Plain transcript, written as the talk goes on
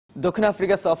দক্ষিণ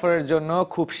আফ্রিকা সফরের জন্য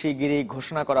খুব শিগগিরই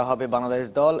ঘোষণা করা হবে বাংলাদেশ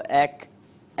দল।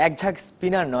 এক ঝাঁক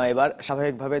স্পিনার নয়, এবার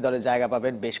স্বাভাবিকভাবে দলে জায়গা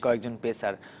পাবেন বেশ কয়েকজন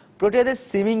পেসার। প্রোটিয়াদের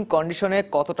সিমিং কন্ডিশনে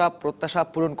কতটা প্রত্যাশা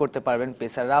পূরণ করতে পারবেন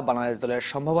পেসাররা, বাংলাদেশ দলের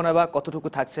সম্ভাবনা বা কতটুকু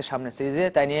থাকছে সামনে সিরিজে,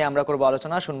 তাই নিয়ে আমরা করব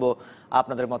আলোচনা, শুনবো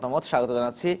আপনাদের মতামত। স্বাগত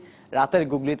জানাচ্ছি রাতের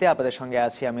গুগলিতে, আপনাদের সঙ্গে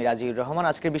আছি আমি রাজিউর রহমান।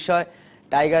 আজকের বিষয়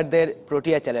টাইগারদের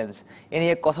প্রোটিয়া চ্যালেঞ্জ। এ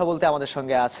নিয়ে কথা বলতে আমাদের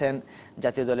সঙ্গে আছেন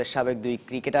জাতীয় দলের সাবেক দুই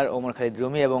ক্রিকেটার ওমর খালিদ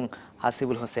রুমি এবং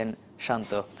হাসিবুল হোসেন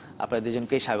শান্ত। আপনাদের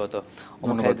দুজনকেই স্বাগত।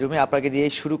 ওমর খালিদ রুমি, আপনাকে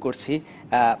দিয়েই শুরু করছি।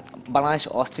 বাংলাদেশ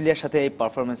অস্ট্রেলিয়ার সাথে এই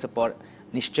পারফরমেন্সের পর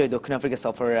নিশ্চয়ই দক্ষিণ আফ্রিকা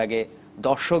সফরের আগে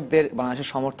দর্শকদের, বাংলাদেশের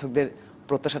সমর্থকদের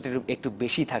প্রত্যাশাটা একটু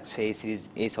বেশি থাকছে এই সিরিজ,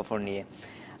 এই সফর নিয়ে।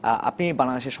 আপনি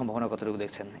বাংলাদেশের সম্ভাবনা কতটুকু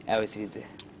দেখছেন অ্যাওয়ে সিরিজে?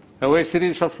 অ্যাওয়ে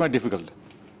সিরিজ সবসময় ডিফিকাল্ট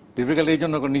এই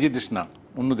জন্য নিজের দেশ না,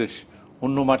 অন্য দেশ,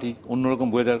 অন্য মাটি, অন্যরকম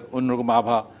ওয়েদার, অন্যরকম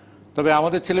আবহাওয়া। তবে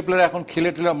আমাদের ছেলেপেলেরা এখন খেলে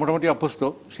মোটামুটি অভ্যস্ত,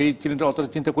 সেই চিন্তা অতটা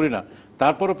চিন্তা করি না।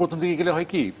 তারপরে প্রথম দিকে গেলে হয়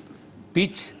কি,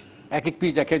 পিচ এক এক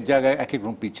পিচ, এক এক জায়গায় এক এক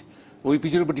রকম পিচ, ওই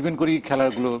পিচের উপর ডিপেন্ড করেই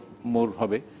খেলাগুলো মোর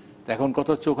হবে। এখন কথা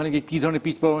হচ্ছে ওখানে গিয়ে কী ধরনের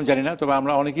পিচ পাবো আমি জানি না, তবে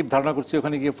আমরা অনেকেই ধারণা করছি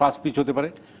ওখানে গিয়ে ফাস্ট পিচ হতে পারে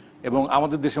এবং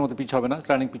আমাদের দেশের মতো পিচ হবে না,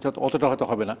 টার্নিং পিচ অতটা হয়তো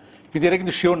হবে না, কিন্তু এটা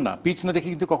কিন্তু শিওর না। পিচ না দেখে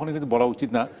কিন্তু কখনোই কিন্তু বলা উচিত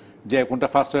না যে কোনটা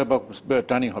ফাস্ট হবে বা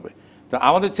টার্নিং হবে। তো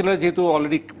আমাদের ছেলেরা যেহেতু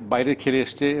অলরেডি বাইরে খেলে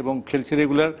এসছে এবং খেলছে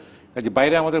রেগুলার, যে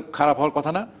বাইরে আমাদের খারাপ হওয়ার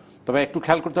কথা না। তবে একটু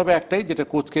খেয়াল করতে হবে একটাই, যেটা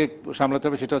কোচকে সামলাতে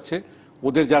হবে, সেটা হচ্ছে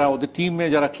ওদের টিমে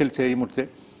যারা খেলছে এই মুহূর্তে,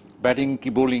 ব্যাটিং কি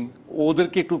বোলিং,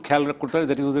 ওদেরকে একটু খেয়াল করতে হবে।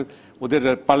 দ্যাট ইজ ওদের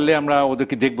পারলে আমরা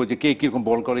ওদেরকে দেখবো যে কে কীরকম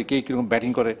বল করে, কে কীরকম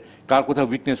ব্যাটিং করে, কার কোথাও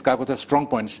উইকনেস, কার কোথাও স্ট্রং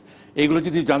পয়েন্টস, এইগুলো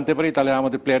যদি জানতে পারি তাহলে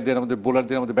আমাদের প্লেয়ারদের, আমাদের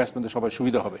বোলারদের, আমাদের ব্যাটসম্যানদের সবার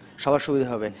সুবিধা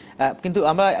হবে। কিন্তু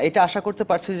আমরা এটা আশা করতে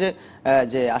পারছি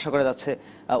যে আশা করা যাচ্ছে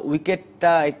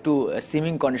উইকেটটা একটু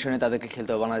সিমিং কন্ডিশনে তাদেরকে খেলতে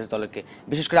হবে বাংলাদেশ দলকে।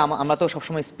 বিশেষ করে আমরা তো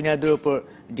সবসময় স্পিনারদের উপর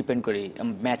ডিপেন্ড করি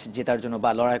ম্যাচ জেতার জন্য বা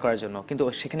লড়াই করার জন্য, কিন্তু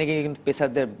সেখানে গিয়ে কিন্তু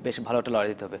পেসারদের বেশ ভালো একটা লড়াই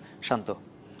দিতে হবে। শান্ত,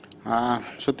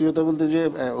 সত্যি কথা বলতে যে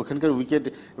ওখানকার উইকেট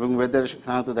এবং ওয়েদার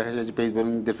সাধারণত দেখা যায় যে পেস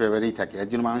বোলিংদের ফেভারেই থাকে, এর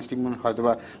জন্য বাংলাদেশ টিম হয়তো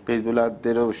বা পেস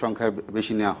বোলারদেরও সংখ্যা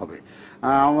বেশি নেওয়া হবে।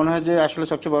 আমার মনে হয় যে আসলে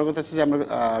সবচেয়ে বড় কথা হচ্ছে যে আমরা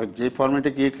যে ফর্মেটে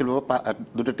ক্রিকেট খেলবো,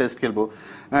 দুটো টেস্ট খেলবো,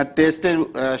 টেস্টের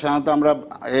সাধারণত আমরা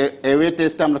এওয়ে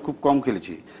টেস্টে আমরা খুব কম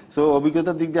খেলেছি, সো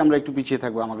অভিজ্ঞতার দিক দিয়ে আমরা একটু পিছিয়ে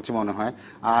থাকবো আমার কাছে মনে হয়।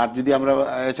 আর যদি আমরা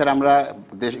এছাড়া আমরা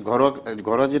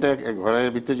ঘরোয়া যেটা ঘরের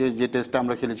ভিতরে যে টেস্টটা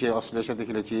আমরা খেলেছি, অস্ট্রেলিয়ার সাথে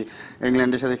খেলেছি,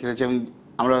 ইংল্যান্ডের সাথে খেলেছি এবং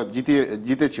আমরা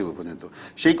জিতেছি পর্যন্ত,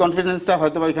 সেই কনফিডেন্সটা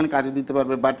হয়তো বা এখানে কাজে দিতে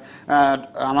পারবে। বাট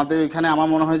আমাদের এখানে আমার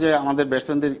মনে হয় যে আমাদের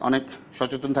ব্যাটসম্যানদের অনেক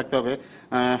সচেতন থাকতে হবে,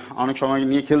 অনেক সময়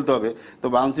নিয়ে খেলতে হবে। তো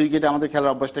বাউন্সি উইকেটে আমাদের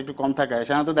খেলার অভ্যাসটা একটু কম থাকায়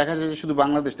সাধারণত দেখা যায় যে শুধু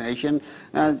বাংলাদেশ না, এশিয়ান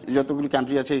যতগুলি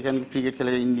কান্ট্রি আছে এখানে ক্রিকেট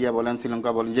খেলে, ইন্ডিয়া বলেন,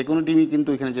 শ্রীলঙ্কা বলেন, যে কোনো টিমই কিন্তু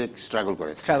এখানে যে স্ট্রাগল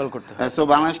করতে হয়। সো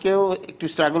বাংলাদেশকেও একটু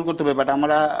স্ট্রাগল করতে হবে। বাট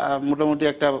আমরা মোটামুটি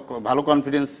একটা ভালো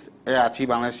কনফিডেন্স আছি,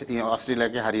 বাংলাদেশ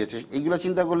অস্ট্রেলিয়াকে হারিয়েছে, এইগুলো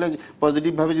চিন্তা করলে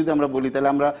পজিটিভভাবে যদি আমরা বলি, তাহলে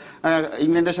আমরা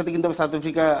ইংল্যান্ডের সাথে কিন্তু সাউথ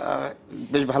আফ্রিকা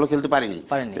বেশ ভালো খেলতে পারিনি।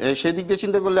 সেদিক দিয়ে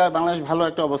চিন্তা করলে বাংলাদেশ ভালো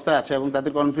একটা অবস্থায় আছে এবং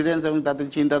তাদের কনফিডেন্স এবং তাদের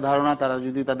চিন্তা ধারণা, তারা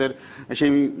যদি তাদের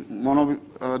সেই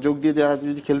মনোযোগ দিয়ে যারা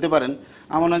যদি খেলতে পারেন,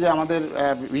 আমার মনে হয় যে আমাদের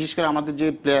বিশেষ করে আমাদের যে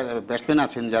ব্যাটসম্যান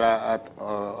আছেন, যারা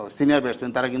সিনিয়র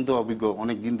ব্যাটসম্যান, তারা কিন্তু অভিজ্ঞ,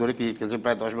 অনেক দিন ধরে ক্রিকেট খেলছে,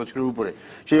 প্রায় 10 বছরের উপরে,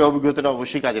 সেই অভিজ্ঞতাটা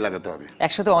অবশ্যই কাজে লাগাতে হবে।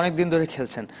 একসাথে অনেক দিন ধরে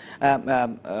খেলছেন।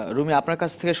 রুমি, আপনার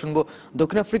কাছ থেকে শুনবো,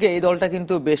 দক্ষিণ আফ্রিকা এই দলটা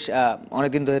কিন্তু বেশ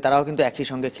অনেকদিন ধরে তারাও কিন্তু একই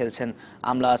সঙ্গে খেলছেন,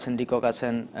 আমলা আছেন, ডিকক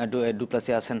আছেন,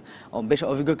 ডুপ্লাসি আছেন, বেশ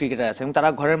অভিজ্ঞ ক্রিকেটার আছেন এবং তারা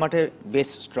ঘরের মাঠে বেশ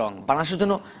স্ট্রং। বাংলাদেশের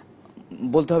জন্য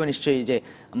বলতে হবে নিশ্চয়ই যে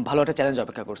ভালো একটা চ্যালেঞ্জ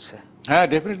অপেক্ষা করছে। হ্যাঁ,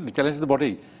 ডেফিনেটলি চ্যালেঞ্জ তো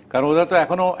বটেই, কারণ ওরা তো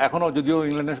এখনো যদিও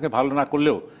ইংল্যান্ডের সঙ্গে ভালো না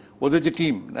করলেও ওদের যে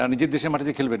টিম নিজের দেশের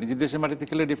মাটিতে খেলবে, নিজের দেশের মাটিতে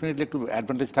খেলে ডেফিনেটলি একটু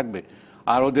অ্যাডভান্টেজ থাকবে।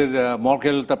 আর ওদের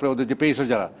মর্কেল, তারপরে ওদের যে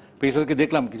পেসারকে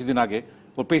দেখলাম কিছুদিন আগে,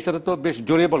 ও পেসার তো বেশ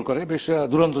জোরে বল করে, বেশ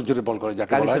দুরন্ত জোরে বল করে,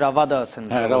 যাকে রাবাদা আছেন।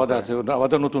 হ্যাঁ, রাবাদা আছে,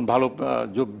 রাবাদা নতুন ভালো,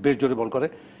 বেশ জোরে বল করে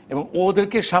এবং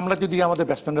ওদেরকে সামলা যদি আমাদের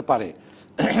ব্যাটসম্যানরা পারে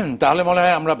তাহলে মনে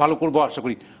হয় আমরা ভালো করবো আশা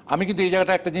করি। আমি কিন্তু এই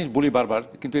জায়গাটা একটা জিনিস বলি বারবার,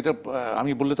 কিন্তু এটা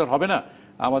আমি বললে তো আর হবে না,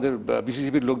 আমাদের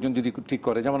বিসিসিবির লোকজন যদি ঠিক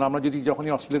করে, যেমন আমরা যদি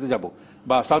যখনই অস্ট্রেলিয়াতে যাব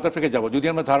বা সাউথ আফ্রিকায় যাব, যদি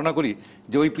আমরা ধারণা করি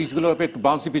যে ওই পিচগুলো একটু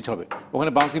বাউন্সি পিচ হবে,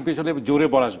 ওখানে বাউন্সি পিচ হলে জোরে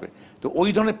বল আসবে, তো ওই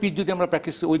ধরনের পিচ যদি আমরা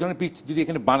ওই ধরনের পিচ যদি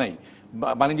এখানে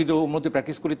বানিয়ে যদি ওর মধ্যে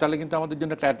প্র্যাকটিস করি, তাহলে কিন্তু আমাদের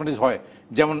জন্য একটা অ্যাডভান্টেজ হয়।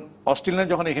 যেমন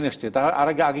অস্ট্রেলিয়া যখন এখানে এসছে, তার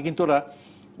আগে কিন্তু ওরা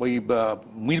ওই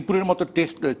মিরপুরের মতো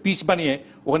টেস্ট পিচ বানিয়ে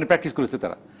ওখানে প্র্যাকটিস করেছে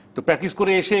তারা, তো প্র্যাকটিস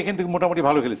করে এসে এখান থেকে মোটামুটি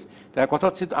ভালো খেলেছে। তাই কথা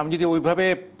হচ্ছে আমি যদি ওইভাবে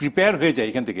প্রিপেয়ার হয়ে যাই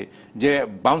এখান থেকে যে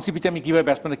বাউন্সি পিচে আমি কীভাবে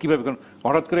ব্যাটসম্যান কীভাবে, কারণ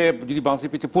হঠাৎ করে যদি বাউন্সি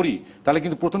পিচে পড়ি তাহলে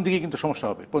কিন্তু প্রথম দিকে কিন্তু সমস্যা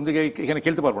হবে, প্রথম দিকে এখানে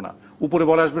খেলতে পারবো না, উপরে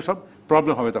বল আসবে, সব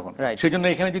প্রবলেম হবে তখন। সেই জন্য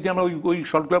এখানে যদি আমরা ওই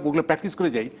শর্টগুলো ওগুলো প্র্যাকটিস করে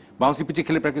যাই, বাউন্সি পিচে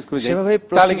খেলে প্র্যাকটিস করে যাই,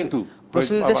 তাহলে কিন্তু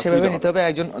প্রস্তুতিটা সেভাবে নিতে হবে।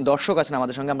 একজন দর্শক আছেন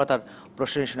আমাদের সঙ্গে, আমরা তার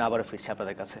প্রশ্ন শুনে আবারও ফিরছি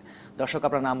আপনাদের কাছে। দর্শক,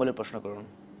 আপনার নাম বলে প্রশ্ন করুন।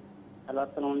 হ্যালো,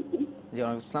 আসসালামু আলাইকুম। জি,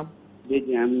 ওয়ালাইকুম আসসালাম। জি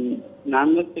জি, আমি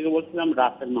নারায়ণগঞ্জ থেকে বলছিলাম,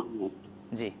 রাসেল মাহমুদ।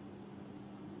 জি,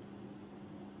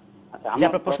 আচ্ছা,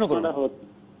 আমার প্রশ্নটা হচ্ছে,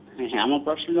 হ্যাঁ, আমার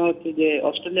প্রশ্নটা হচ্ছে যে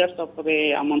অস্ট্রেলিয়ার সফরে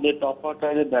আমাদের টপ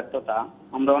অর্ডারের ব্যর্থতা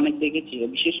আমরা অনেক দেখেছি।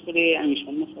 বিশেষ করে আমি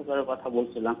সৌম্য সরকারের কথা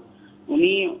বলছিলাম,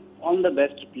 উনি অন দ্য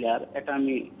বেস্ট প্লেয়ার, এটা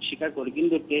আমি স্বীকার করি,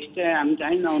 কিন্তু টেস্টে আমি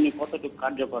জানি না উনি কতটুকু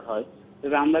কার্যকর হয়।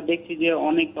 তবে আমরা দেখছি যে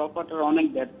অনেক টপ অর্ডার অনেক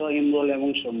ব্যর্থ, ইমরুল এবং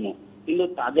সৌম্য, কিন্তু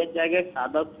তাদের জায়গায়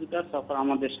সাদ আফ্রিকার সফর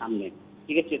আমাদের সামনে,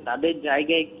 ঠিক আছে, তাদের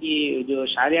জায়গায় কি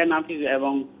সারিয়া নাফিস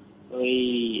এবং ওই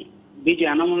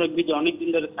বিজয় আনামূলক বিজয় অনেকদিন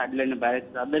ধরে সাইডলাইনে বাইরে,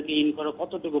 তাদেরকে ইন করা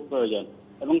কতটুকু প্রয়োজন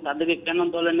এবং তাদেরকে কেন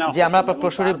দলে নেওয়া? যে আমরা আপনার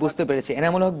প্রশ্নটি বুঝতে পেরেছি।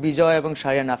 এনামুল হক বিজয় এবং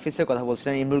সারিয়া নাফিসের কথা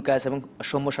বলছিলেন ইমরুল কায়েস এবং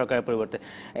সৌম্য সরকারের পরিবর্তে।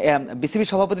 বিসিবি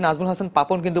সভাপতি নাজমুল হাসান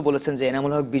পাপন কিন্তু বলেছেন যে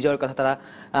এনামুল হক বিজয়ের কথা তারা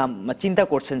চিন্তা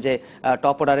করছেন যে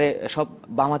টপ অর্ডারে সব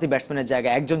বামহাতি ব্যাটসম্যানের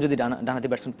জায়গায় একজন যদি ডানহাতি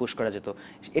ব্যাটসম্যান পুশ করা যেত।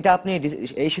 এটা আপনি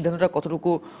এই সিদ্ধান্তটা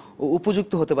কতটুকু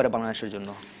উপযুক্ত হতে পারে বাংলাদেশের জন্য?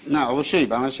 না, অবশ্যই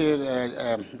বাংলাদেশের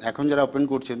এখন যারা ওপেন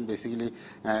করছেন বেসিক্যালি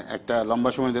একটা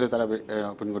লম্বা সময় ধরে তারা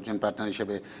ওপেন করছেন পার্টনার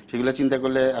হিসেবে, সেগুলো চিন্তা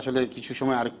করলে আসলে কিছু সময়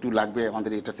আর একটু লাগবে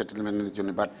আমাদের এটা সেটেলমেন্টের জন্য।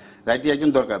 বাট রাইটি একজন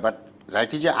দরকার, বাট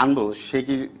রাইটি যে আনবো সে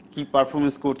কি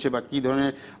পারফরমেন্স করছে বা কী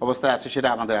ধরনের অবস্থায় আছে সেটা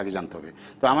আমাদের আগে জানতে হবে।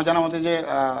 তো আমার জানা মতে যে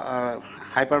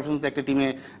হাই পারফরমেন্স একটা টিমে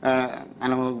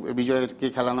বিজয়কে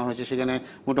খেলানো হয়েছে, সেখানে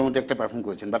মোটামুটি একটা পারফর্ম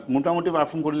করেছেন, বাট মোটামুটি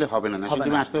পারফর্ম করলে হবে না, সেই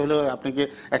টিমে আসতে হলেও আপনাকে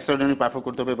এক্সট্রাঅর্ডিনারি পারফর্ম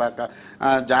করতে হবে, বা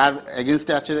যার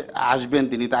এগেনস্টে আসবেন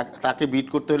তিনি তাকে বিট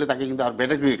করতে হলে তাকে কিন্তু আর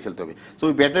বেটার ক্রিকেট খেলতে হবে। সো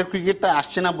ওই বেটার ক্রিকেটটা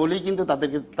আসছে না বলেই কিন্তু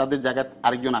তাদের জায়গায়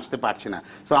আরেকজন আসতে পারছে না।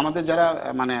 সো আমাদের যারা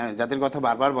যাদের কথা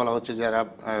বারবার বলা হচ্ছে, যারা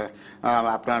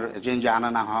আপনার চেঞ্জে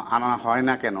আনা হয়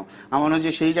না কেন, আমার মনে হয়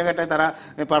যে সেই জায়গাটায় তারা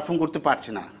পারফর্ম করতে পারছে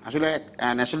না। আসলে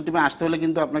ন্যাশনাল টিমে আসতে হলে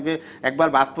কিন্তু আপনাকে একবার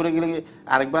বাদ পড়ে গেলে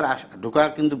আরেকবার ঢোকা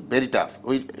কিন্তু ভেরি টাফ।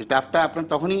 ওই টাফটা আপনার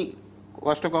তখনই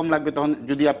কষ্ট কম লাগবে তখন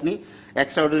যদি আপনি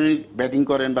এক্সট্রাঅর্ডিনারি ব্যাটিং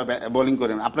করেন বা বোলিং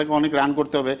করেন। আপনাকে অনেক রান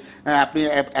করতে হবে, আপনি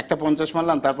একটা 50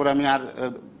 মারলাম, তারপরে আমি আর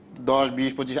 10,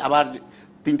 20, 25 আবার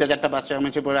 3টা 4টা 5টা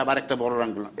ম্যাচের পরে আবার একটা বড়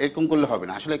রান করলাম, এরকম করলে হবে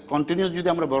না। আসলে কন্টিনিউস যদি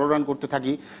আমরা বড় রান করতে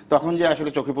থাকি তখন যে আসলে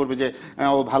চোখে পড়বে যে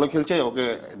ও ভালো খেলছে, ওকে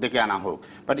ডেকে আনা হোক,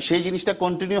 বাট সেই জিনিসটা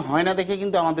কন্টিনিউ হয় না দেখে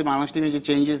কিন্তু আমাদের বাংলাদেশ টিমে যে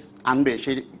চেঞ্জেস আনবে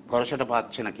সেই ভরসাটা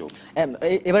পাচ্ছে না কেউ।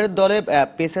 এবারের দলে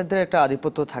পেসারদের একটা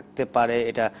আধিপত্য থাকতে পারে,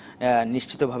 এটা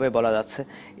নিশ্চিতভাবে বলা যাচ্ছে।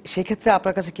 সেক্ষেত্রে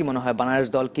আপনার কাছে কি মনে হয় বাংলাদেশ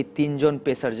দল কি 3 জন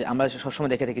পেসার, যে আমরা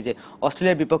সবসময় দেখে থাকি যে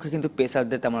অস্ট্রেলিয়ার বিপক্ষে কিন্তু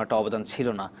পেসারদের তেমন একটা অবদান ছিল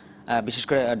না, বিশেষ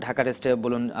করে ঢাকা টেস্টে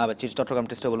বলুন, চট্টগ্রাম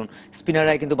টেস্টে বলুন,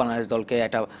 স্পিনাররাই কিন্তু বাংলাদেশ দলকে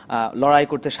একটা লড়াই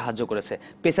করতে সাহায্য করেছে,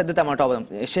 পেসারদের তেমন একটা অবদান।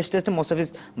 শেষ টেস্টে মোস্তাফিজ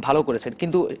ভালো করেছেন,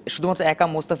 কিন্তু শুধুমাত্র একা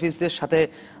মোস্তাফিজের সাথে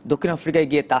দক্ষিণ আফ্রিকায়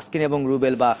গিয়ে তাসকিন এবং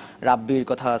রুবেল বা রাব্বির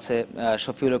কথা আছে,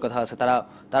 শফিউলের কথা আছে,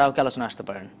 তারাও কি আলোচনা আসতে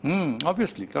পারেন?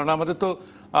 অবভিয়াসলি, কারণ আমাদের তো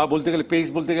বলতে গেলে পেস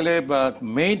বলতে গেলে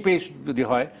মেইন পেস যদি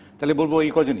হয় তাহলে বলবো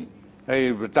এই কজনই, এই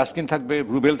তাসকিন থাকবে,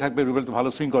 রুবেল থাকবে, রুবেল তো ভালো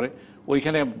সুইং করে,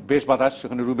 ওইখানে বেশ বাতাস,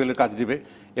 ওখানে রুবেলের কাজ দিবে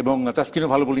এবং তাসকিনও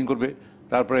ভালো বোলিং করবে।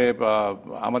 তারপরে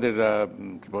আমাদের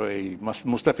কি বলে এই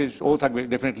মুস্তাফিজ ও থাকবে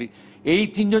ডেফিনেটলি। এই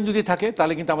 3 জন যদি থাকে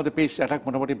তাহলে কিন্তু আমাদের পেস অ্যাটাক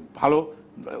মোটামুটি ভালো,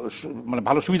 মানে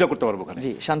ভালো সুবিধা করতে পারবো ওখানে।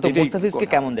 জি, শান্ত, মুস্তাফিজকে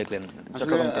কেমন দেখলেন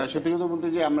চট্টগ্রাম টেস্টে? সত্যি কথা বলতে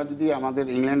যে আমরা যদি আমাদের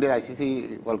ইংল্যান্ডের আইসিসি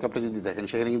ওয়ার্ল্ড কাপটা যদি দেখেন,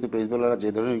 সেখানে কিন্তু পেস বোলাররা যে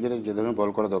ধরনের উইকেটে যে ধরনের বল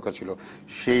করা দরকার ছিল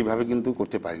সেইভাবে কিন্তু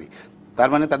করতে পারিনি। তার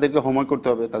মানে তাদেরকে হোমওয়ার্ক করতে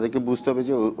হবে, তাদেরকে বুঝতে হবে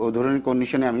যে ও ধরনের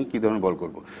কন্ডিশনে আমি কী ধরনের বল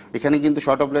করব। এখানে কিন্তু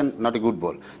short of lane not a good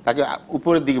ball, তাকে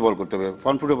উপরের দিকে বল করতে হবে,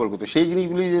 ফ্রন্ট ফুটে বল করতে হবে। সেই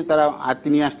জিনিসগুলি যে তারা আয়ত্তে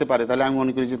নিয়ে আসতে পারে তাহলে আমি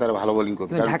মনে করি যে তারা ভালো বোলিং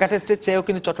করবে। ঢাকা টেস্টের চেয়েও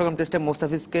কিন্তু চট্টগ্রাম টেস্টে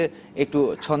মোস্তাফিজকে একটু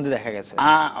ছন্দে দেখা গেছে।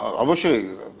 অবশ্যই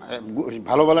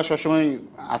ভালো বলার সবসময়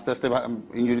আস্তে আস্তে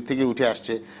ইনজুরি থেকে উঠে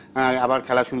আসছে, আবার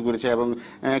খেলা শুরু করেছে এবং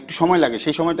একটু সময় লাগে,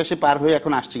 সেই সময়টা সে পার হয়ে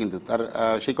এখন আসছে, কিন্তু তার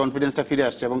সেই কনফিডেন্সটা ফিরে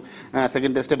আসছে এবং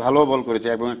সেকেন্ড টেস্টে ভালো বল করেছে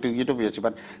এবং একটা উইকেটও পেয়েছে।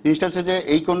 বাট জিনিসটা হচ্ছে যে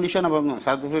এই কন্ডিশন এবং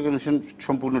সাউথ আফ্রিকার কন্ডিশন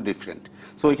সম্পূর্ণ ডিফারেন্ট।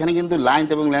 সো এখানে কিন্তু লাইন্থ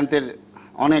এবং লেন্থের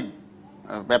অনেক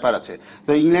ব্যাপার আছে।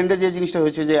 তো ইংল্যান্ডে যে জিনিসটা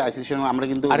হয়েছে যে আইসিসি আমরা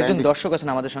কিন্তু আরেকজন দর্শক আছেন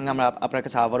আমাদের সঙ্গে, আমরা আপনার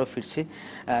কাছে আবারও ফিরছি।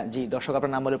 জি দর্শক,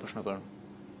 আপনার নাম বলে প্রশ্ন করুন।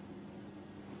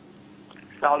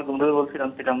 বলছিলাম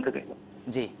চিটাং থেকে।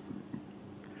 জি,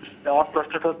 আমার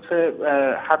প্রশ্নটা হচ্ছে,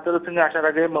 হাতজারুল সিং আসার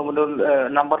আগে মামুনুল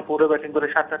নাম্বার 4-এ ব্যাটিং করে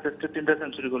 7টা টেস্টে 3টা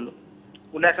সেঞ্চুরি করলো।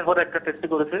 উনি আসার পরে একটা টেস্টে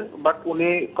করেছে, বাট উনি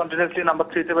কন্টিনিউসলি নাম্বার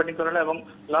 3-তে ব্যাটিং করেন এবং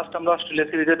লাস্ট আমরা অস্ট্রেলিয়া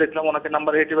সিরিজে দেখলাম ওনাকে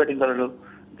নাম্বার 8-এ ব্যাটিং করালো।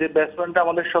 যে ব্যাটসম্যানটা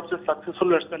আমাদের সবচেয়ে সাকসেসফুল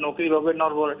ব্যাটসম্যান, ওকে এইভাবে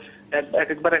নরবর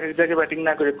একবার এক জায়গায় ব্যাটিং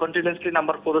না করে কন্টিনিউয়াসলি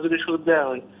নাম্বার 4 যদি সুযোগ দেওয়া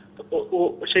হয়, তো ও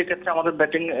সেই ক্ষেত্রে আমাদের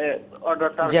ব্যাটিং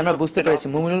অর্ডারটা জি আমরা বুঝতে পেরেছি।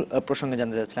 মুমিনুল প্রসঙ্গে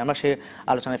জানতে চাচ্ছিলাম, আমরা সেই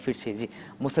আলোচনায় ফিরছি। জি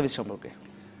মুস্তাফিজ সম্পর্কে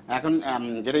এখন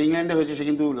যেটা ইংল্যান্ডে হয়েছে, সে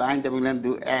কিন্তু লাইন এবং লেন্থ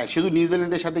শুধু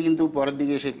নিউজিল্যান্ডের সাথে কিন্তু পরের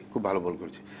দিকে এসে খুব ভালো বল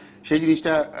করছে, সেই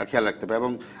জিনিসটা খেয়াল রাখতে হবে।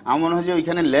 এবং আমার মনে হয় যে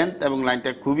ওইখানে লেন্থ এবং লাইনটা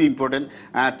খুবই ইম্পর্টেন্ট।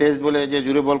 টেস্ট বলে যে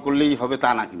জুড়ে বল করলেই হবে তা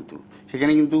না, কিন্তু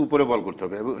সেখানে কিন্তু উপরে বল করতে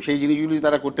হবে এবং সেই জিনিসগুলি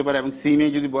তারা করতে পারে এবং সিমে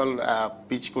যদি বল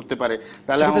পিচ করতে পারে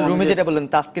তাহলে রুমে যেটা বললেন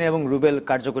তাসকিন এবং রুবেল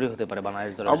কার্যকরী হতে পারে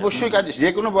বাংলাদেশ দলের। অবশ্যই যে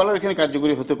কোনো বলার এখানে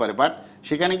কার্যকরী হতে পারে, বাট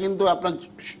সেখানে কিন্তু আপনার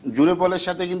জুড়ে বলের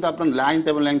সাথে কিন্তু আপনার লাইন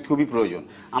এবং লেন্থ খুবই প্রয়োজন।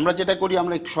 আমরা যেটা করি,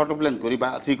 আমরা একটু শর্ট অফ লেন্থ করি বা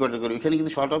 3/4 করি, এখানে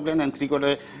কিন্তু শর্ট অফ লেন্থ অ্যান্ড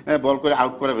 3/4 বল করে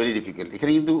আউট করা ভেরি ডিফিকাল্ট।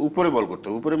 এখানে কিন্তু উপরে বল করতে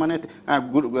হবে, উপরে মানে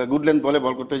গুড লেন্থ বলে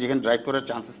বল করতে হবে যেখানে ড্রাইভ করার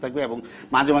চান্সেস থাকবে এবং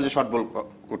মাঝে মাঝে শর্ট বল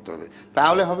করতে হবে।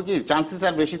 তাহলে হবে কি, চান্সেস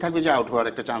আর বেশি থাকবে যে আউট হওয়ার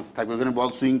একটা চান্স থাকবে। ওখানে বল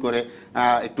সুইং করে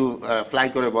একটু ফ্লাই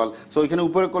করে বল, সো ওইখানে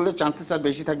উপরে করলে চান্সেস আর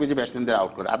বেশি থাকবে যে ব্যাটসম্যানদের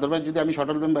আউট করে। আদারওয়াইজ যদি আমি শর্ট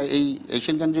অফ লেন্থ বা এই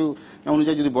এশিয়ান কান্ট্রি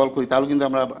অনুযায়ী যদি বল করি তাহলে কিন্তু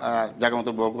আমরা জায়গা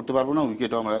মতো বল করতে পারবো না,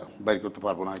 উইকেটও আমরা বাইর করতে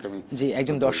পারবো না। এটা আমি জি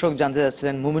একজন দর্শক জানতে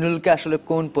চাচ্ছিলেন মুমিনুলকে আসলে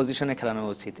কোন পজিশনে খেলানো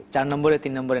উচিত, 4 নম্বরে,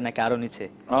 3 নম্বরে নাকি আরো নিচে?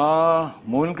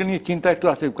 মুমিনুলকে নিয়ে চিন্তা একটু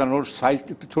আছে, কারণ ওর সাইজ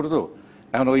একটু ছোট, তো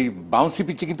এখন ওই বাউন্সি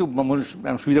পিচে কিন্তু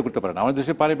সুবিধা করতে পারে না। আমাদের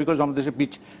দেশে পারে বিকজ আমাদের দেশে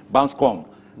পিচ বাউন্স কম,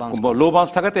 লো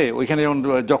বাউন্স থাকাতে ওইখানে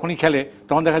যখনই খেলে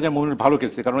তখন দেখা যায় মুমিনুল ভালো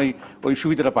খেলছে, কারণ ওই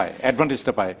সুবিধাটা পায়,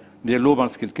 অ্যাডভান্টেজটা পায় যে লো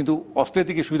বাউন্স খেল। কিন্তু অস্ট্রেলিয়া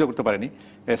থেকে সুবিধা করতে পারেনি,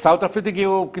 সাউথ আফ্রিকা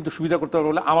গিয়েও কিন্তু সুবিধা করতে পারবে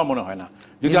বলে আমার মনে হয় না।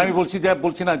 যদি আমি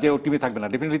বলছি না যে ও টিমে থাকবে না,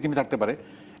 ডেফিনেটলি টিমে থাকতে পারে।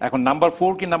 এখন নাম্বার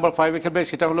 4 কি নাম্বার 5 খেলবে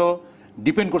সেটা হলো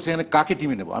ডিপেন্ড করছে এখানে কাকে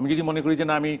টিমে নেবো। আমি যদি মনে করি যে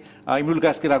না আমি ইমরুল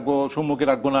কায়েসকে রাখবো, সৌম্যকে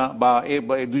রাখবো না, বা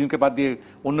দুজনকে বাদ দিয়ে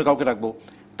অন্য কাউকে রাখবো,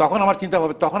 তখন আমার চিন্তা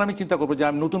হবে, তখন আমি চিন্তা করবো যে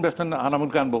আমি নতুন ব্যাটসম্যান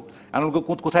আনামুলকে আনবো, আনামুলকে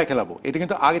কোথায় খেলাবো। এটা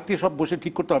কিন্তু আগের থেকে সব বসে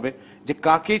ঠিক করতে হবে যে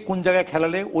কাকে কোন জায়গায়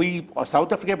খেলালে ওই সাউথ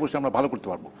আফ্রিকায় বসে আমরা ভালো করতে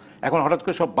পারবো। এখন হঠাৎ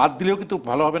করে সব বাদ দিলেও কিন্তু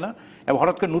ভালো হবে না, এবং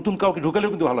হঠাৎ করে নতুন কাউকে ঢুকালেও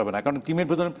কিন্তু ভালো হবে না, কারণ টিমের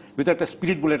ভিতরে একটা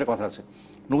স্পিরিট বলে একটা কথা আছে।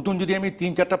 নতুন যদি আমি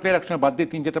 3-4টা প্লেয়ার একসঙ্গে বাদ দিয়ে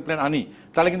 3-4টা প্লেয়ার আনি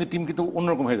তাহলে কিন্তু টিম কিন্তু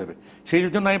অন্যরকম হয়ে যাবে। সেই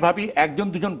জন্য আমি ভাবি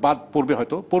 1-2জন বাদ পড়বে,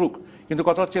 হয়তো পড়ুক, কিন্তু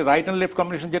কথা হচ্ছে রাইট অ্যান্ড লেফট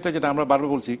কম্বিনেশন যেটা আমরা বারবার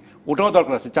বলছি ওটাও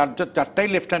দরকার আছে। 4টাই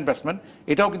লেফট হ্যান্ড ব্যাটসম্যান,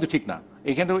 এটাও কিন্তু ঠিক না।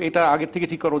 এখানে তো এটা আগের থেকে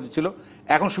ঠিক করা উচিত ছিল,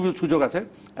 এখন সুযোগ আছে,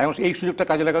 এখন এই সুযোগটা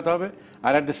কাজে লাগাতে হবে।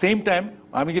 আর অ্যাট দ্য সেম টাইম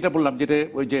আমি যেটা বললাম, যেটা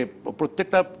ওই যে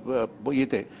প্রত্যেকটা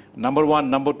ইয়েতে নাম্বার 1,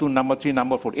 নাম্বার 2, নাম্বার 3,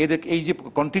 নাম্বার 4 এদের এই যে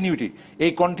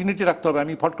কন্টিনিউটি রাখতে হবে।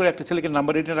 আমি ফট করে একটা ছেলেকে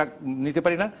নাম্বার 8 নিতে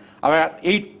পারি না, আবার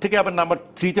 8 থেকে আবার নাম্বার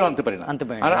 3-তেও আনতে পারি না।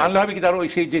 আর আনলে হবে কি, তার ওই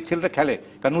সেই যে ছেলেটা খেলে,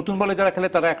 কারণ নতুন বলে যারা খেলে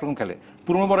তারা একরকম খেলে,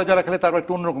 পুরনো বলে যারা খেলে তারা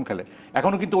একটু অন্যরকম খেলে।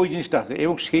 এখনও কিন্তু ওই জিনিসটা আছে,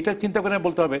 এবং সেটা চিন্তা করে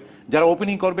বলতে হবে যারা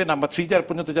ওপেনিং করবে নাম্বার 3 যার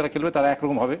পর্যন্ত যারা খেলবে তারা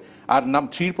একরকম হবে, আর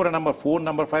 3 পরে নাম্বার 4,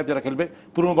 নাম্বার 5 যারা খেলবে,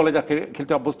 পুরনো বলে যারা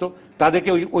খেলতে অভ্যস্ত তাদেরকে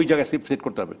ওই জায়গায় সেট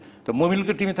করতে হবে। তো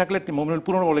মুমিনুলকে টিমে থাকলে মুমিনুল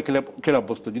পুরনো বলে খেলে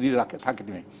অভ্যস্ত যদি থাকে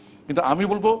টিমে। কিন্তু আমি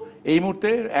বলবো এই মুহূর্তে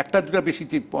 1-2টা বেশি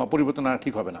পরিবর্তন আনা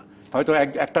ঠিক হবে না, হয়তো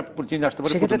একটা চেঞ্জ আসতে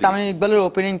পারে। সেক্ষেত্রে তামিম ইকবালের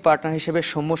ওপেনিং পার্টনার হিসেবে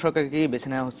সৌম্য সরকারকে বেছে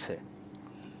নেওয়া হচ্ছে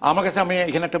আমার কাছে। আমি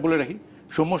এখানে একটা বলে রাখি,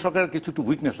 সৌম্য সরকারের কিছু একটু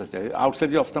উইকনেস আছে। আউটসাইড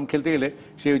যে অফ স্টাম্প খেলতে গেলে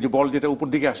সে ওই যে বল যেটা উপর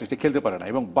দিকে আসে সেটা খেলতে পারে না,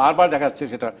 এবং বারবার দেখা যাচ্ছে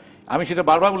সেটা। আমি সেটা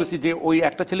বারবার বলেছি যে ওই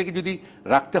একটা ছেলেকে যদি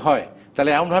রাখতে হয়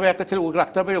তাহলে এমনভাবে একটা ছেলে ওকে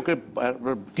রাখতে হবে, ওকে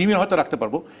টিমে হয়তো রাখতে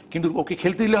পারবো, কিন্তু ওকে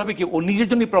খেলতে দিলে হবে কি ও নিজের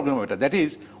জন্যই প্রবলেম হবে, এটা দ্যাট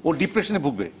ইজ ও ডিপ্রেশনে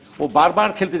ভুগবে। ও বারবার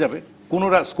খেলতে যাবে, কোনো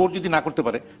স্কোর যদি না করতে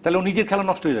পারে তাহলে ও নিজের খেলা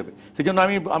নষ্ট হয়ে যাবে। সেই জন্য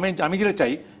আমি যেটা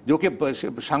চাই যে ওকে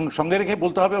সঙ্গে রেখে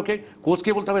বলতে হবে, ওকে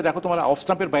কোচকে বলতে হবে দেখো তোমার অফ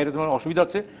স্টাম্পের বাইরে তোমার অসুবিধা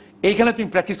হচ্ছে, এইখানে তুমি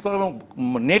প্র্যাকটিস করো এবং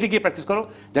নেটে গিয়ে প্র্যাকটিস করো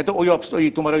যাতে ওই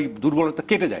তোমার ওই দুর্বলতা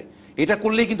কেটে যায়। এটা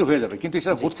করলেই কিন্তু হয়ে যাবে, কিন্তু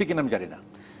এটা হচ্ছে কিনা আমি জানি না।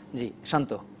 জি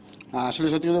শান্ত, আসলে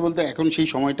সত্যি কথা বলতে এখন সেই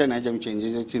সময়টা নাই যে আমি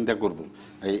চেঞ্জেসের চিন্তা করবো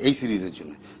এই সিরিজের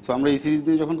জন্য। সো আমরা এই সিরিজ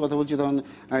নিয়ে যখন কথা বলছি তখন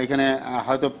এখানে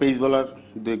হয়তো পেস বলার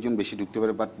 2-1জন বেশি ঢুকতে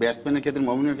পারে, বাট ব্যাটসম্যানের ক্ষেত্রে,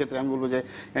 মুমিনুলের ক্ষেত্রে আমি বলবো যে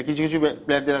কিছু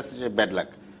প্লেয়ারদের আছে যে ব্যাড লাক,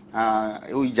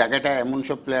 ওই জায়গাটা এমন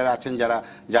সব প্লেয়ার আছেন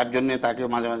যার জন্য তাকে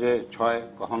মাঝে মাঝে 6,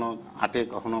 কখনো 8,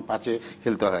 কখনো 5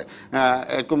 খেলতে হয়।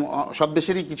 এরকম সব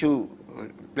দেশেরই কিছু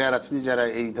প্লেয়ার আছেন যারা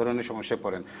এই ধরনের সমস্যায়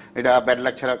পড়েন, এটা ব্যাড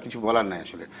লাক ছাড়া কিছু বলার নাই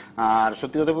আসলে। আর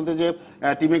সত্যি কথা বলতে যে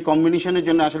টিমের কম্বিনেশনের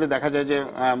জন্য আসলে দেখা যায় যে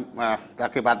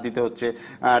তাকে বাদ দিতে হচ্ছে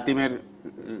টিমের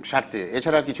স্বার্থে,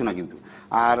 এছাড়া আর কিছু না। কিন্তু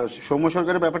আর সৌম্য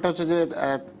সরকারের ব্যাপারটা হচ্ছে যে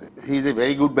he is a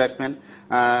very good batsman,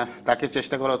 তাকে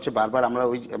চেষ্টা করা হচ্ছে বারবার। আমরা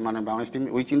ওই বাংলাদেশ টিম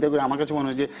ওই চিন্তা করে আমার কাছে মনে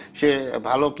হয় যে সে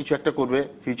ভালো কিছু একটা করবে,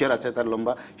 ফিউচার আছে তার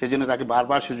লম্বা, সেই জন্য তাকে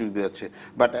বারবার সুযোগ দেওয়া যাচ্ছে।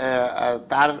 বাট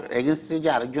তার এগেনস্টে যে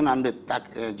আরেকজন আনবে,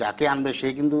 যাকে আনবে সে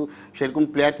কিন্তু সেরকম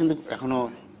প্লেয়ার কিন্তু এখনও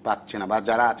পাচ্ছে না, বা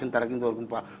যারা আছেন তারা কিন্তু ওরকম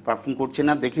পারফর্ম করছে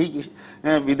না দেখেই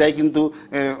বিদায় কিন্তু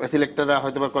সিলেক্টররা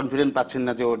হয়তো বা কনফিডেন্ট পাচ্ছেন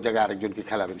না যে ওর জায়গায় আরেকজনকে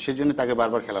খেলাবেন, সেই জন্য তাকে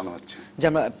বারবার খেলানো হচ্ছে। যে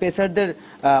আমরা পেসারদের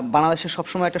বাংলাদেশের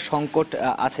সবসময় একটা সংকট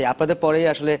আছে, আপনাদের পরেই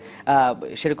আসলে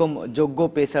সেরকম যোগ্য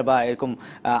পেসার বা এরকম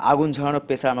আগুন ঝরানো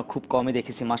পেসার আমরা খুব কমই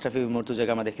দেখেছি, মাশরাফি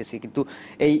মুর্তজাকে আমরা দেখেছি, কিন্তু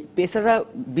এই পেসাররা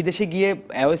বিদেশে গিয়ে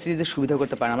অ্যাওয়ে সিরিজের সুবিধা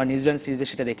করতে পারে না। আমরা নিউজিল্যান্ড সিরিজে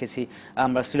সেটা দেখেছি,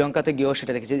 আমরা শ্রীলঙ্কাতে গিয়েও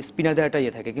সেটা দেখেছি, স্পিনারদের একটা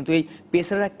ইয়ে থাকে, কিন্তু এই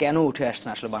পেসাররা কেন উঠে আসছে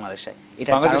না আসলে বাংলাদেশে?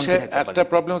 এটা বাংলাদেশে একটা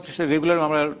প্রবলেম হচ্ছে রেগুলার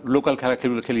আমরা লোকাল খেলা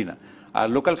খেলি না, আর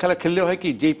লোকাল খেলা খেললে হয় কি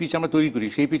যেই পিচ আমরা তৈরি করি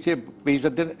সেই পিচে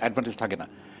পেসারদের অ্যাডভান্টেজ থাকে না।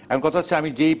 এখন কথা হচ্ছে আমি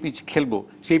যেই পিচ খেলবো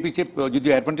সেই পিচে যদি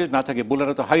অ্যাডভান্টেজ না থাকে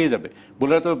বোলাররা তো হারিয়ে যাবে,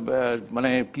 বোলাররা তো মানে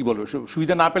কি বলবো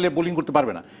সুবিধা না পেলে বোলিং করতে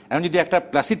পারবে না। এখন যদি একটা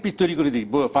প্লাসিড পিচ তৈরি করে দিই,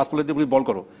 ফাস্ট বোলারদের বল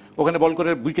করো, ওখানে বল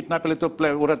করে উইকেট না পেলে তো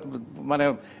ওরা মানে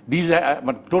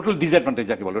টোটাল ডিসঅ্যাডভান্টেজ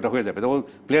যাকে বলে ওটা হয়ে যাবে। তো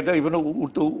প্লেয়ারদের ইভেন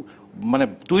মানে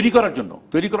তৈরি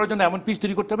করার জন্য এমন পিচ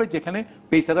তৈরি করতে হবে যেখানে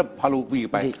পেসাররা ভালো উইকেট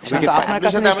পায়।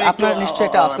 আপনার নিশ্চয়ই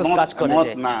একটা আফসোস কাজ করে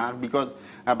না, বিকজ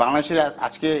বাংলাদেশের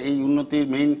আজকে এই উন্নতির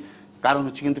মেইন কারণ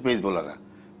হচ্ছে কিন্তু পেস বোলাররা।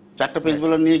 4টা পেস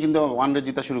বোলার নিয়ে কিন্তু ওয়ানডে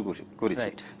জিতা শুরু করেছে।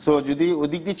 সো যদি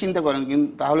ওদিক দিয়ে চিন্তা করেন কিন্তু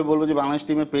তাহলে বলবো যে বাংলাদেশ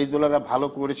টিমের পেস বোলাররা ভালো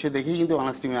করেছে দেখেই কিন্তু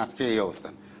বাংলাদেশ টিমের আজকে এই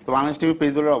অবস্থান। তো বাংলাদেশ টিমের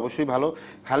পেস বোলার অবশ্যই ভালো,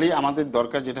 খালি আমাদের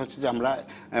দরকার যেটা হচ্ছে যে আমরা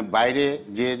বাইরে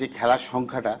যে খেলার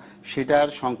সেটার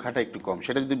সংখ্যাটা একটু কম,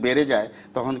 সেটা যদি বেড়ে যায়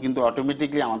তখন কিন্তু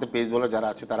অটোমেটিকলি আমাদের পেস বোলার যারা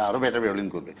আছে তারা আরও বেটার বোলিং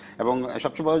করবে। এবং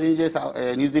সবচেয়ে বড় জিনিস যে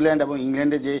নিউজিল্যান্ড এবং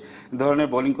ইংল্যান্ডে যে ধরনের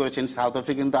বোলিং করেছেন, সাউথ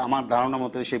আফ্রিকা কিন্তু আমার ধারণা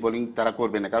মতো সেই বোলিং তারা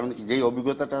করবে না, কারণ যেই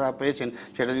অভিজ্ঞতা তারা পেয়েছেন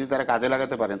সেটা যদি তারা কাজে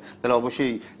লাগাতে পারেন তাহলে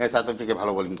অবশ্যই সাউথ আফ্রিকা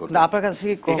ভালো বোলিং করবে। আপনার কাছে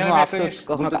কখনো আফসোস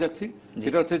বলতে যাচ্ছি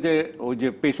সেটা হচ্ছে যে ওই যে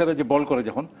পেসাররা যে বল করে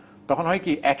যখন তখন হয়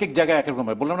কি এক এক জায়গায় একরকম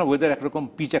হয়, বললাম না ওয়েদার একরকম,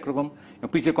 পিচ একরকম,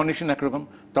 পিচের কন্ডিশন একরকম,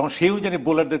 তখন সেই অনুযায়ী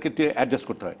বোলারদেরকে অ্যাডজাস্ট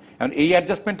করতে হয়। কারণ এই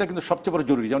অ্যাডজাস্টমেন্টটা কিন্তু সবচেয়ে বড়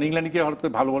জরুরি। যেমন ইংল্যান্ডে গিয়ে হঠাৎ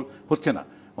করে ভালো বল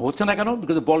হচ্ছে না কেন?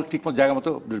 বিকজ বল ঠিকমতো জায়গা মতো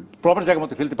প্রপার জায়গা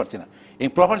মতো ফেলতে পারছে না। এই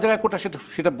প্রপার জায়গায় কোটা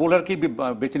সেটা বোলারকেই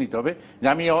বেছে নিতে হবে যে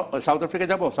আমি সাউথ আফ্রিকা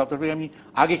যাবো, সাউথ আফ্রিকা আমি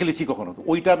আগে খেলেছি কখনো,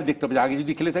 ওইটা আমি দেখতে হবে যে আগে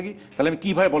যদি খেলে থাকি তাহলে আমি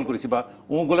কীভাবে বল করেছি, বা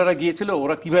ও বোলাররা গিয়েছিল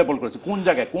ওরা কীভাবে বল করেছে, কোন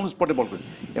জায়গায় কোন স্পটে বল করেছে,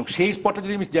 এবং সেই স্পটে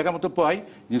যদি আমি জায়গা মতো পাই,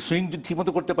 যে সুইং যদি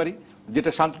ঠিকমতো করতে পারি,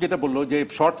 যেটা শান্ত যেটা বললো যে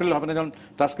শর্ট ফেললে হবে না। যেমন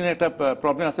তাসকিনের একটা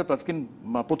প্রবলেম আছে, তাসকিন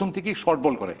প্রথম থেকেই শর্ট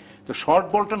বল করে, তো শর্ট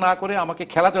বলটা না করে আমাকে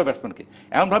খেলাতে হবে ব্যাটসম্যানকে,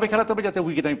 এমনভাবে খেলাতে হবে যাতে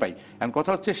উইকেট আমি পাই। এখন কথা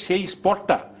হচ্ছে সেই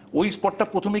ওই স্পটটা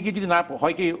প্রথমে গিয়ে যদি না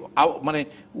হয় কি মানে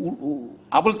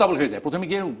আবল তাবল হয়ে যায়, প্রথমে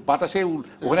গিয়ে বাতাসে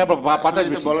ওখানে আবার বাতাস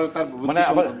বেশি, মানে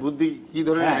বুদ্ধি কি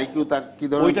ধরনের আইকিউ তার কি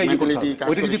ধরনের মেন্টালিটি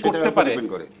ওইটা যদি করতে পারে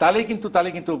তাহলে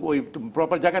কিন্তু ওই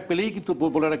প্রপার জায়গায় পেলেই কিন্তু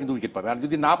বোলাররা কিন্তু উইকেট পাবে। আর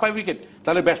যদি না পায় উইকেট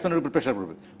তাহলে ব্যাটসম্যানের উপর প্রেসার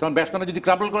পড়বে, তখন ব্যাটসম্যান যদি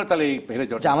ক্রাম্বল করে তাহলে হেরে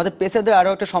যাবে। আমাদের পেসারদের আরো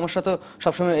একটা সমস্যা তো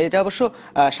সবসময়, এটা অবশ্য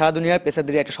সারা দুনিয়ার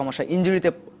পেসারদের একটা সমস্যা, ইনজুরিতে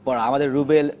পড়া। আমাদের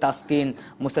রুবেল, তাসকিন,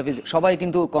 মুস্তাফিজ সবাই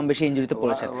কিন্তু কম বেশি ইনজুরিতে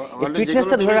পড়েছেন।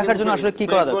 ফিটনেসটা ধরে রাখার জন্য আসলে কি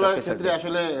করা দরকার?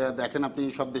 আসলে দেখেন আপনি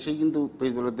সব দেশেই কিন্তু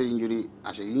পেস বোলারদের ইনজুরি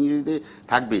আসে, ইনজুরিতে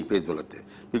থাকবেই পেস বোলারদের,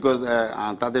 বিকজ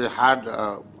তাদের হার্ড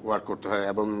ওয়ার্ক করতে হয়,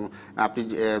 এবং আপনি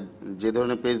যে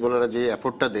ধরনের পেস বোলাররা যে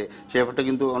এফোর্টটা দেয় সেই এফোর্টটা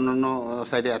কিন্তু অন্যান্য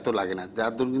সাইডে এত লাগে না,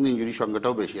 যার দরুন কিন্তু ইনজুরির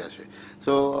সংখ্যাটাও বেশি আসে।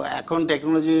 সো এখন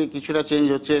টেকনোলজি কিছুটা চেঞ্জ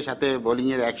হচ্ছে, সাথে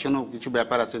বোলিংয়ের অ্যাকশনও কিছু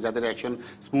ব্যাপার আছে, যাদের অ্যাকশন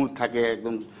স্মুথ থাকে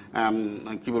একদম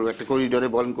কি বলবো একটা করিডোরে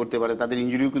বোলিং করতে পারে, তাদের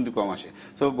ইনজুরিও কিন্তু কম আসে।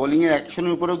 সো বোলিংয়ের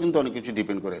অ্যাকশনের উপরেও কিন্তু অনেক কিছু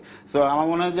ডিপেন্ড করে। সো আমার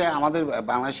মনে হয় যে আমাদের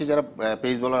বাংলাদেশে যারা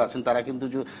পেস বোলার আছেন তারা কিন্তু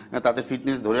তাদের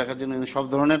ফিটনেস ধরে রাখার জন্য সব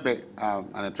ধরনের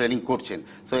মানে ট্রেনিং করছেন।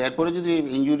 সো এরপরে যদি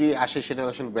ইনজুরি আসে সেটা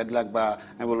আসলে ব্যাড লাক, বা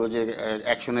আমি বলবো যে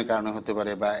অ্যাকশনের কারণে হতে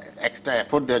পারে, বা এক্সট্রা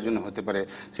এফোর্ট দেওয়ার জন্য হতে পারে।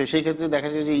 সেই ক্ষেত্রে দেখা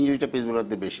যায় যে ইনজুরিটা পেস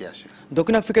বোলারদের বেশি আসে।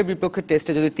 দক্ষিণ আফ্রিকার বিপক্ষে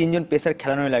টেস্টে যদি 3জন পেসার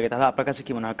খেলানোই লাগে তাহলে আপনার কাছে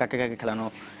কি মনে হয় কাকে কাকে খেলানো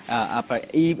আপনার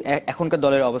এই এখনকার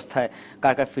দলের অবস্থায়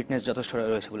কার ফিটনেস যথেষ্ট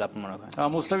রয়েছে বলে আপনার মনে হয়?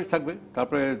 মুস্তাফিজ থাকবে,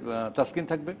 তারপরে তাসকিন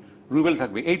থাকবে, রুবেল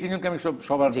থাকবে, এই 3জনকে আমি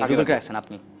সবার আগে রাখছি।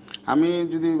 আপনি আমি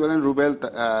যদি বলেন রুবেল,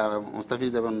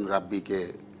 মুস্তাফিজ এবং রাব্বিকে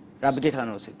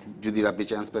খেলানো উচিত। যদি রাব্বি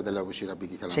চান্স পায় তাহলে অবশ্যই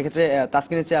রাব্বিকে খেলানো। সেক্ষেত্রে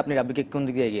তাসকিনের চেয়ে আপনি রাব্বিকে কোন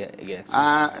দিকে এগিয়ে রাখছেন?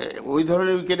 ওই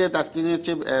ধরনের উইকেটে তাসকিনের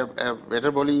চেয়ে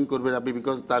বেটার বোলিং করবে রাব্বি,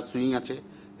 বিকজ তার সুইং আছে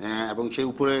এবং সে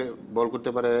উপরে বল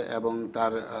করতে পারে, এবং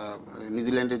তার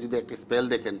নিউজিল্যান্ডে যদি একটা স্পেল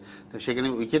দেখেন তো সেখানে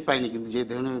উইকেট পায়নি, কিন্তু যে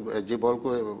ধরনের যে বল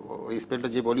ওই স্পেলটা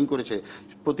যে বোলিং করেছে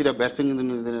প্রতিটা ব্যাটসম্যান কিন্তু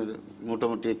নিউজিল্যান্ডের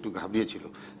মোটামুটি একটু ঘাবড়িয়েছিল।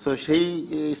 সো সেই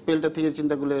স্পেলটা থেকে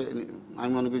চিন্তা করলে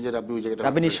আমি মনে করি যে রাব্বি ওই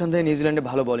জায়গাটা নিঃসন্দেহে নিউজিল্যান্ডে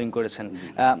ভালো বোলিং করেছেন।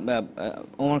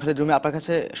 ওমর খালিদ রুমি, আপনার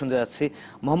কাছে শুনতে যাচ্ছি,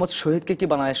 মোহাম্মদ শহীদকে কি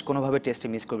বাংলাদেশ কোনোভাবে টেস্টে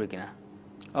মিস করবে কিনা?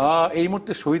 এই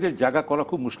মুহূর্তে শহীদের জায়গা করা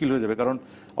খুব মুশকিল হয়ে যাবে, কারণ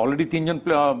অলরেডি 3জন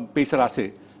পেসার আছে,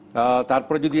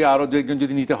 তারপরে যদি আরও 2-1জন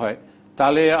যদি নিতে হয়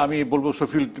তাহলে আমি বলবো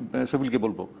শফিলকে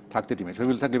বলবো থাকতে টিমে।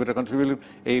 শফিল থাকলে বেটার, কারণ শফিল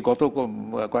এই গত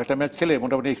কয়েকটা ম্যাচ খেলে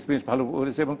মোটামুটি এক্সপিরিয়েন্স ভালো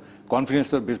করেছে এবং কনফিডেন্স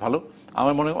বেশ ভালো।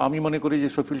 আমি মনে করি যে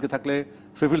শফিল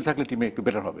থাকলে টিমে একটু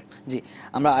বেটার হবে। জি,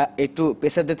 আমরা একটু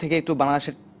পেসারদের থেকে একটু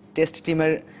বাংলাদেশের টেস্ট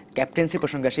টিমের ক্যাপ্টেন্সি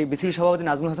প্রসঙ্গে আসি। বিসিবি সভাপতি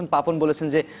নাজমুল হাসান পাপন বলেছেন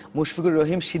যে মুশফিকুর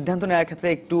রহিম সিদ্ধান্ত নেওয়ার ক্ষেত্রে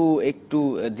একটু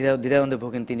দ্বিধাদ্বন্দ্বে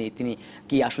ভোগেন। তিনি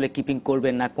কি আসলে কিপিং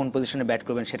করবেন না কোন পজিশনে ব্যাট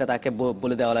করবেন সেটা তাকে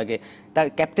বলে দেওয়া লাগে। তার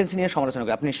ক্যাপ্টেন্সি নিয়ে সমালোচনা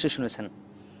করে আপনি নিশ্চয়ই শুনেছেন।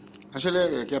 আসলে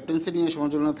ক্যাপ্টেন্সি নিয়ে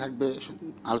সমালোচনা থাকবে,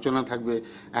 আলোচনা থাকবে।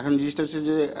 এখন জিনিসটা হচ্ছে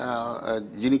যে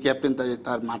যিনি ক্যাপ্টেন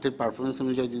তার মাঠের পারফরমেন্স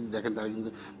অনুযায়ী যদি দেখেন তার কিন্তু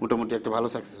মোটামুটি একটা ভালো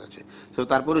সাকসেস আছে। সো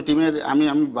তারপরে টিমের আমি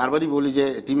বারবারই বলি যে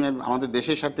আমাদের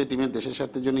দেশের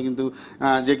স্বার্থের জন্য কিন্তু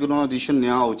যে কোনো ডিসিশন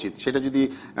নেওয়া উচিত। সেটা যদি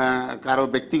কারো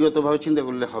ব্যক্তিগতভাবে চিন্তা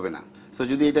করলে হবে না। সো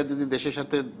যদি এটা দেশের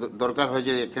সাথে দরকার হয়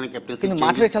যে এখানে ক্যাপ্টেন্সি, কিন্তু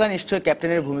মাঠের খেলা নিশ্চয়ই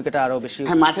ক্যাপ্টেনের ভূমিকাটা আরো বেশি।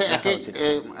 হ্যাঁ, মাঠে এক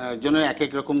জনের এক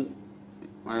এক রকম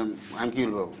আমি কি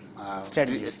বলবো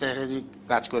স্ট্র্যাটেজি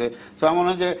কাজ করে। সো আমার মনে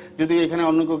হয় যে যদি এখানে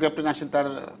অন্য কেউ ক্যাপ্টেন আসে তার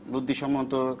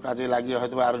বুদ্ধিসম্মত কাজে লাগিয়ে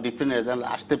হয়তো আরো ডিফারেন্ট রেজাল্ট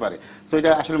আসতে পারে। সো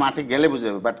এটা আসলে মাঠে গেলে বোঝা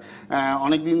যাবে। বাট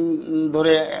অনেকদিন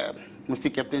ধরে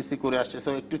মুশফিক ক্যাপ্টেন্সি করে আসছে। সো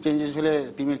একটু চেঞ্জেস হলে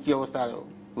টিমের কি অবস্থা আর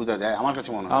বোঝা যায়। আমার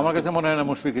কাছে মনে হয় না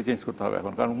মুশফিককে চেঞ্জ করতে হবে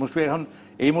এখন, কারণ মুশফিক এখন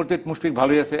এই মুহূর্তে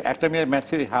ভালোই আছে। একটা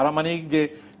ম্যাচে হারা মানেই যে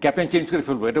ক্যাপ্টেন চেঞ্জ করে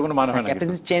ফেলবো এটা কোনো মানে হয় না।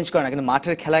 ক্যাপ্টেন্সি চেঞ্জ করে না, কিন্তু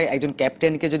মাঠের খেলায় একজন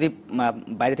ক্যাপ্টেনকে যদি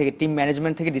বাইরে থেকে টিম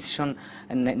ম্যানেজমেন্ট থেকে ডিসিশন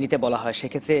নিতে বলা হয়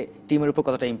সেক্ষেত্রে টিমের উপর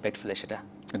কতটা ইম্প্যাক্ট ফেলে সেটা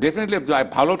ডেফিনেটলি।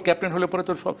 ভালো ক্যাপ্টেন হলে পরে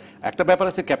তো সব একটা ব্যাপার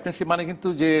আছে। ক্যাপ্টেন্সি মানে কিন্তু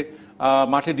যে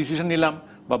মাঠে ডিসিশন নিলাম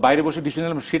বা বাইরে বসে ডিসিশন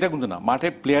নিলাম সেটা কিন্তু না। মাঠে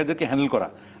প্লেয়ারদেরকে হ্যান্ডেল করা,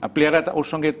 প্লেয়াররা ওর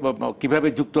সঙ্গে কিভাবে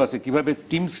যুক্ত আছে, কিভাবে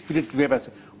টিম স্পিরিট কিভাবে আছে,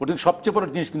 ওটা সবচেয়ে বড়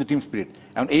জিনিস কিন্তু টিম স্পিরিট।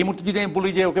 এখন এই মুহূর্তে যদি আমি বলি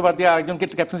যে ওকে বাদ দিয়ে আরেকজনকে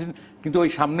ক্যাপ্টেন্সি, কিন্তু ওই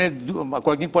সামনে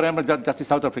কয়েকদিন পরে আমরা যাচ্ছি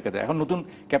সাউথ আফ্রিকাতে, এখন নতুন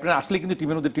ক্যাপ্টেন আসলে কিন্তু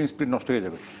টিমের মধ্যে টিম স্পিরিট নষ্ট হয়ে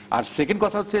যাবে। আর সেকেন্ড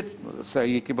কথা হচ্ছে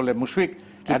কি বলে মুশফিক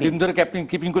এতদিন ধরে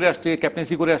কিপিং করে আসছে,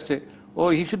 ক্যাপ্টেন্সি করে আসছে। ও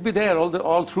he should be there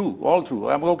all through.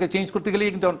 Okay change করতে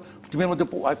গেলেই কিন্তু টিমের মধ্যে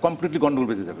কমপ্লিটলি গন্ডগোল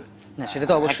বেঁধে যাবে। না, সেটা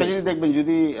তো অবশ্যই। জিনিস দেখবেন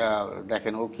যদি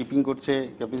দেখেন ও কিপিং করছে,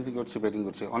 ক্যাপ্টেন্সি করছে, ব্যাটিং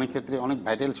করছে, অনেক ক্ষেত্রে অনেক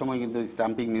ভাইটাল সময় কিন্তু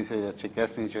স্টাম্পিং মিস হয়ে যাচ্ছে,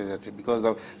 ক্যাচ মিস হয়ে যাচ্ছে, বিকজ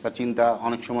অফ তার চিন্তা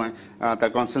অনেক সময়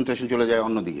তার কনসেন্ট্রেশন চলে যায়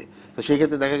অন্যদিকে। তো সেই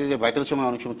ক্ষেত্রে দেখা যায় যে ভাইটাল সময়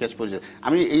অনেক সময় ক্যাচ পড়ে যায়।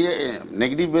 আমি এই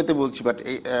নেগেটিভ ওয়েতে বলছি, বাট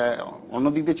এই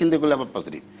অন্যদিক দিয়ে চিন্তা করলে আবার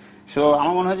পজিটিভ। সো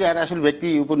আমার মনে হয় যে এটা আসলে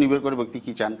ব্যক্তির উপর নির্ভর করে ব্যক্তি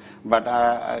কি চান। বাট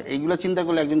এইগুলো চিন্তা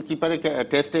করলে একজন কিপারের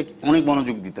টেস্টে অনেক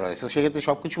মনোযোগ দিতে হয়। সো সেক্ষেত্রে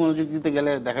সবকিছু মনোযোগ দিতে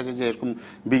গেলে দেখা যায় যে এরকম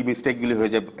বিগ মিস্টেকগুলি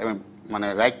হয়ে যায়, মানে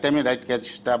রাইট টাইমে রাইট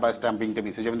ক্যাচটা বা স্টাম্পিংটা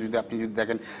মিস হয়। যেমন আপনি যদি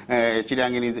দেখেন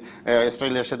চিরাঙ্গিনী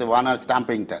অস্ট্রেলিয়ার সাথে ওয়ানার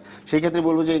স্টাম্পিংটা, সেই ক্ষেত্রে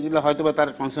বলবো যে এগুলো হয়তো বা তার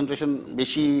কনসেন্ট্রেশন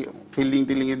বেশি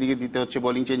টিলিংয়ের দিকে দিতে হচ্ছে,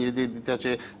 বোলিং চেঞ্জের দিকে দিতে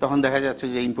হচ্ছে, তখন দেখা যাচ্ছে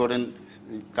যে ইম্পর্টেন্ট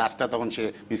কাজটা তখন সে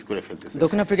মিস করে ফেলতেছে।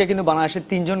 দক্ষিণ আফ্রিকা কিন্তু বাংলাদেশের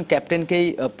 3 জন ক্যাপ্টেনকেই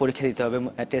পরীক্ষা দিতে হবে।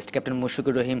 Test captain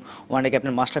Mushfiqur Rahim, one day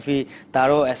captain Mashrafe,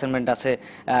 তারও অ্যাসাইনমেন্ট আছে,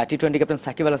 টি-20 ক্যাপ্টেন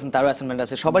সাকিব আল হাসান, তারও অ্যাসাইনমেন্ট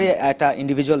আছে। সবারই একটা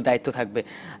ইন্ডিভিজুয়াল দায়িত্ব থাকবে।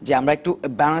 যে আমরা একটু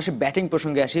বাংলাদেশের ব্যাটিং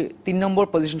প্রসঙ্গে আসি, 3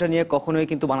 নম্বর পজিশনটা নিয়ে কখনোই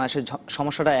কিন্তু বাংলাদেশের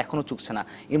সমস্যাটা এখনো চুকছে না।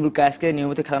 ইমরুল কায়েসকে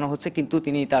নিয়মিত খেলানো হচ্ছে, কিন্তু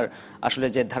তিনি তার আসলে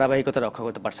যে ধারাবাহিকতা রক্ষা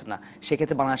করতে পারছেন না।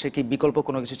 সেক্ষেত্রে বাংলাদেশের কি বিকল্প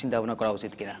কোনো কিছু চিন্তা ভাবনা করা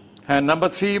উচিত কিনা? হ্যাঁ, নাম্বার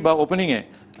 3 বা ওপেনিংয়ে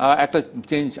একটা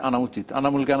চেঞ্জ আনা উচিত,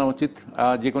 আনামুলকে আনা উচিত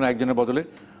যে কোনো একজনের বদলে।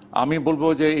 আমি বলবো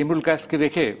যে ইমরুল কায়েসকে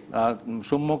রেখে,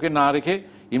 সৌম্যকে না রেখে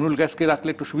ইমরুল কায়েসকে রাখলে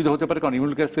একটু সুবিধা হতে পারে, কারণ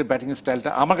ইমরুল কায়েসের ব্যাটিং স্টাইলটা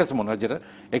আমার কাছে মনে হয় যেটা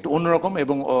একটু অন্যরকম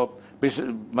এবং বেশ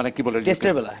মানে কি বলে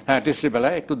টেস্টের বেলায়, হ্যাঁ টেস্টের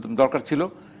বেলায় একটু দরকার ছিল,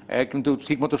 কিন্তু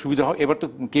ঠিকমতো সুবিধা হয়। এবার তো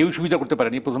কেউই সুবিধা করতে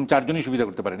পারেনি, প্রথম 4 জনই সুবিধা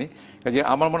করতে পারেনি। কাজে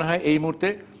আমার মনে হয় এই মুহূর্তে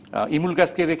ইমরুল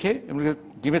কায়েসকে রেখে, ইমরুল কায়েস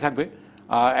টিমে থাকবে,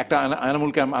 একটা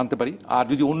আনামুলকে আনতে পারি। আর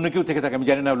যদি অন্য কেউ থেকে থাকে, আমি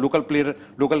জানি না লোকাল প্লেয়ার,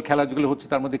 লোকাল খেলা যেগুলো হচ্ছে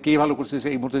তার মধ্যে কে ভালো করছে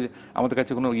এই মুহূর্তে আমাদের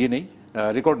কাছে কোনো নেই,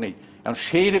 রেকর্ড নেই। কারণ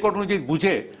সেই রেকর্ড অনুযায়ী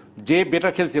বুঝে যে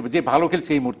বেটার খেলছে, যে ভালো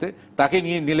খেলছে এই মুহূর্তে, তাকে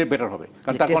নিলে বেটার হবে।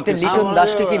 কারণ তার লিটন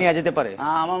দাসকে কি নেওয়া যেতে পারে?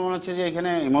 আমার মনে হচ্ছে যে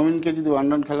এখানে মমিনকে যদি ওয়ান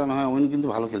রান খেলানো হয়, মমিন কিন্তু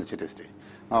ভালো খেলছে টেস্টে।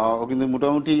 ও কিন্তু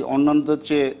মোটামুটি অন্যান্যদের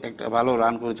চেয়ে একটা ভালো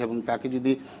রান করেছে, এবং তাকে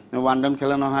যদি ওয়ান রান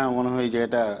খেলানো হয় মনে হয় যে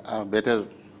এটা বেটার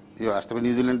আসতে পারে।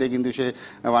 নিউজিল্যান্ডে কিন্তু সে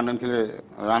ওয়ান রান খেলে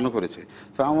রানও করেছে।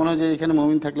 তো আমার মনে হয় যে এখানে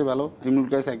মমিন থাকলে ভালো। ইমরুল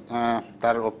কায়েস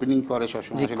তার ওপেনিং করে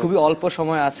সবসময়। খুবই অল্প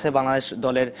সময় আছে বাংলাদেশ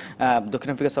দলের, দক্ষিণ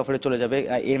আফ্রিকা সফরে চলে যাবে।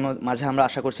 এর মাঝে আমরা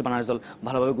আশা করছি বাংলাদেশ দল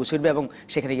ভালোভাবে গুছিয়ে উঠবে এবং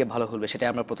সেখানে গিয়ে ভালো খেলবে, সেটাই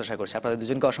আমরা প্রত্যাশা করছি। আপনাদের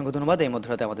দুজনকে অসংখ্য ধন্যবাদ এই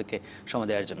মধ্যরাতে আমাদেরকে সময়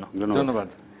দেওয়ার জন্য। ধন্যবাদ।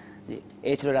 জি,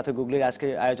 এই ছিল রাতের গুগলির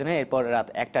আজকের আয়োজনে। এরপর রাত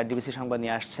 1টা ডিবিসি সংবাদ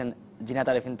নিয়ে আসছেন জিনাত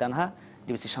আরেফিন তানহা।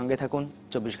 ডিবিসির সঙ্গে থাকুন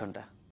 24 ঘন্টা।